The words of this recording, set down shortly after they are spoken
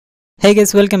Hey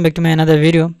guys, welcome back to my another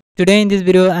video. Today in this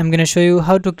video I'm gonna show you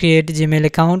how to create a Gmail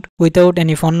account without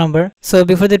any phone number. So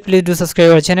before that, please do subscribe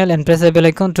our channel and press the bell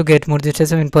icon to get more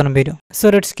details of important video. So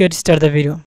let's get started the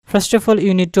video. First of all,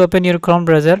 you need to open your Chrome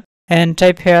browser and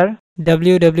type here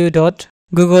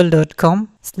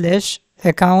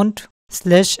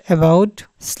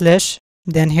www.google.com/account/about/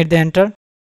 then hit the enter.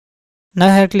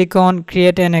 Now here click on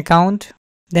create an account,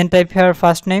 then type here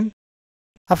first name.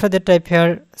 After that, type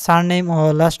here surname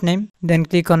or last name, then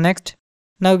click on next.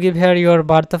 Now give here your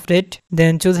birth of date,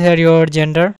 then choose here your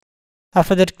gender.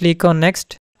 After that, click on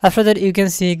next. After that, you can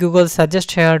see Google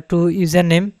suggest here two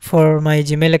username for my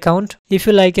Gmail account. If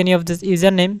you like any of this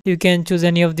username, you can choose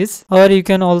any of this, or you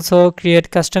can also create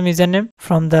custom username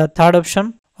from the third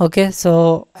option. Okay,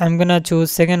 so I'm gonna choose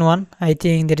second one. I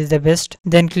think that is the best.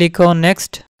 Then click on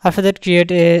next. After that, create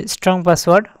a strong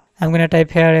password. I'm gonna type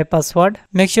here a password.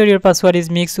 Make sure your password is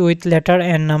mixed with letter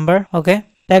and number. Okay,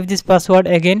 type this password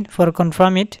again for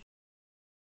confirm it.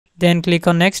 Then click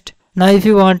on next. Now if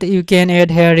you want, you can add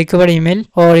here recover email,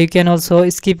 or you can also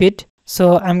skip it.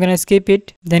 So I'm gonna skip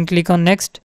it. Then click on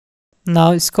next.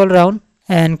 Now scroll down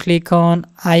and click on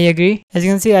I agree. As you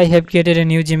can see, I have created a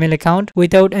new Gmail account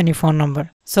without any phone number.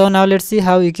 So now let's see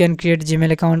how you can create a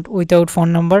Gmail account without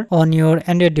phone number on your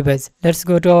Android device. Let's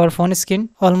go to our phone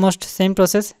screen. Almost same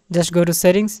process. Just go to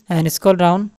settings and scroll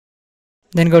down.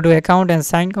 Then go to account and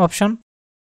sign option.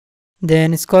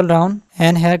 Then scroll down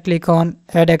and here click on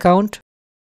add account.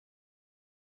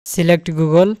 Select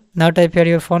Google. Now type here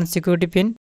your phone security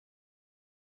pin.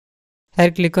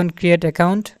 Here click on create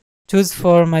account. Choose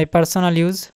for my personal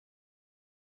use.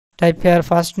 Type here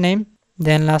first name,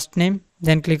 then last name,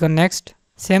 then click on next.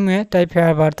 Same way, type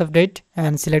here birth of date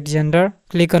and select gender.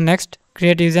 Click on next.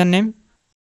 Create username.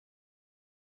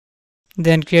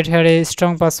 Then create here a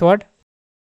strong password.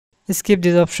 Skip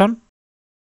this option.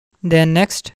 Then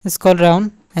next, scroll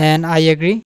down and I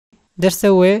agree. That's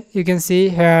the way you can see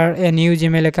here a new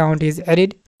Gmail account is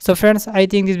added. So friends, I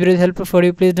think this video is helpful for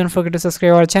you. Please don't forget to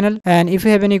subscribe our channel, and if you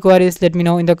have any queries, let me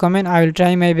know in the comment. I will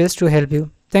try my best to help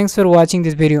you. Thanks for watching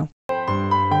this video.